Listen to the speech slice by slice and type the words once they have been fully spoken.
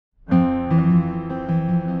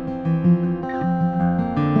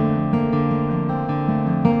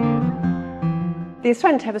The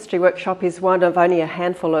Australian Tapestry Workshop is one of only a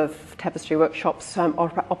handful of tapestry workshops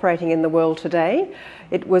operating in the world today.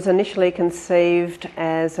 It was initially conceived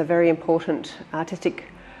as a very important artistic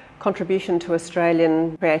contribution to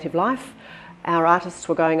Australian creative life. Our artists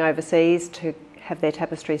were going overseas to have their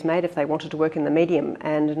tapestries made if they wanted to work in the medium,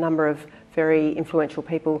 and a number of very influential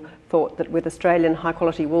people thought that with Australian high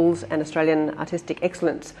quality wools and Australian artistic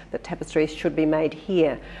excellence that tapestries should be made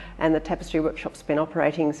here, and the Tapestry Workshop's been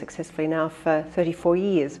operating successfully now for 34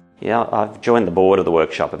 years. Yeah, I've joined the board of the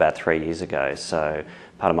workshop about 3 years ago, so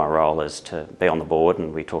part of my role is to be on the board,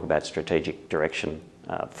 and we talk about strategic direction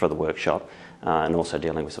for the workshop and also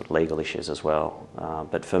dealing with sort of legal issues as well.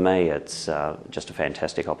 But for me it's just a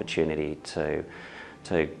fantastic opportunity to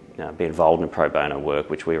be involved in pro bono work,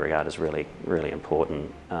 which we regard as really, really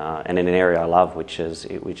important, and in an area I love, which is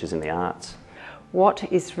in the arts.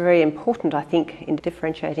 What is very important, I think, in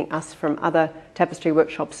differentiating us from other tapestry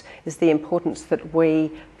workshops is the importance that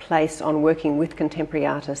we place on working with contemporary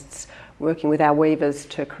artists, working with our weavers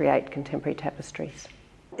to create contemporary tapestries.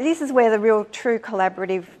 This is where the real true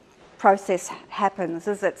collaborative process happens,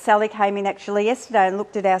 is that Sally came in actually yesterday and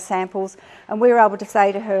looked at our samples, and we were able to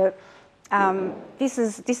say to her, this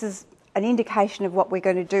is an indication of what we're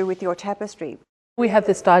going to do with your tapestry. We have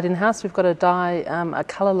this dyed in-house. We've got a dye, a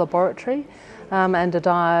colour laboratory and a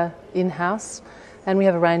dyer in-house, and we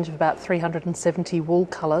have a range of about 370 wool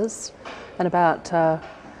colours and about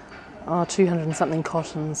 200 and something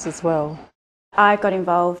cottons as well. I got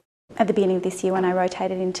involved at the beginning of this year when I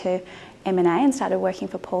rotated into M&A and started working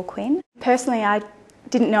for Paul Quinn. Personally, I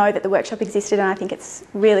didn't know that the workshop existed, and I think it's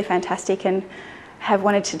really fantastic and have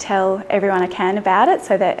wanted to tell everyone I can about it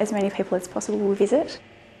so that as many people as possible will visit.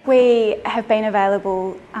 We have been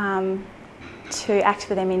available to act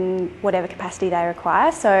for them in whatever capacity they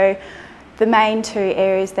require. So the main two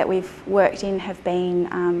areas that we've worked in have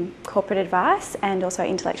been corporate advice and also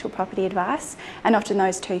intellectual property advice, and often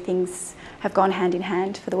those two things have gone hand in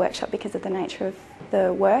hand for the workshop because of the nature of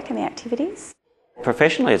the work and the activities.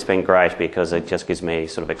 Professionally it's been great because it just gives me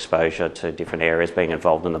sort of exposure to different areas, being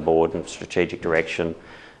involved in the board and strategic direction,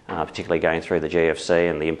 particularly going through the GFC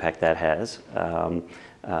and the impact that has.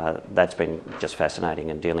 That's been just fascinating,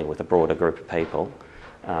 and dealing with a broader group of people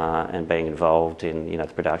and being involved in the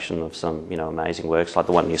production of some amazing works like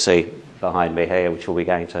the one you see behind me here, which will be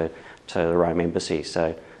going to the Rome Embassy.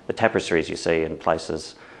 So the tapestries you see in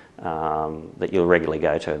places that you'll regularly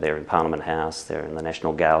go to, they're in Parliament House, they're in the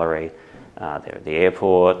National Gallery, they're at the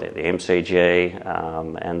airport, they're at the MCG,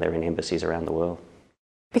 and they're in embassies around the world.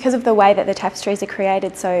 Because of the way that the tapestries are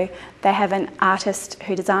created, so they have an artist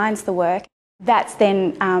who designs the work. That's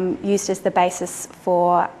then used as the basis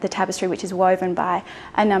for the tapestry, which is woven by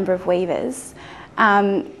a number of weavers.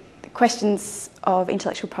 Questions of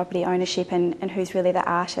intellectual property ownership and who's really the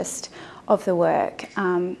artist of the work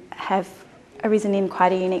have arisen in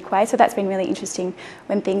quite a unique way. So that's been really interesting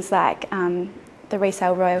when things like the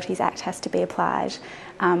Resale Royalties Act has to be applied.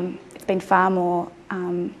 It's been far more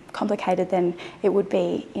complicated than it would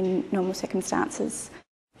be in normal circumstances.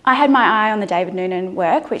 I had my eye on the David Noonan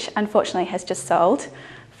work, which unfortunately has just sold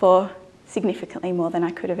for significantly more than I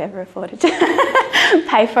could have ever afforded to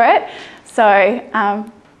pay for it. So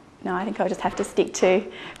no, I think I'll just have to stick to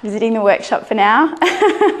visiting the workshop for now.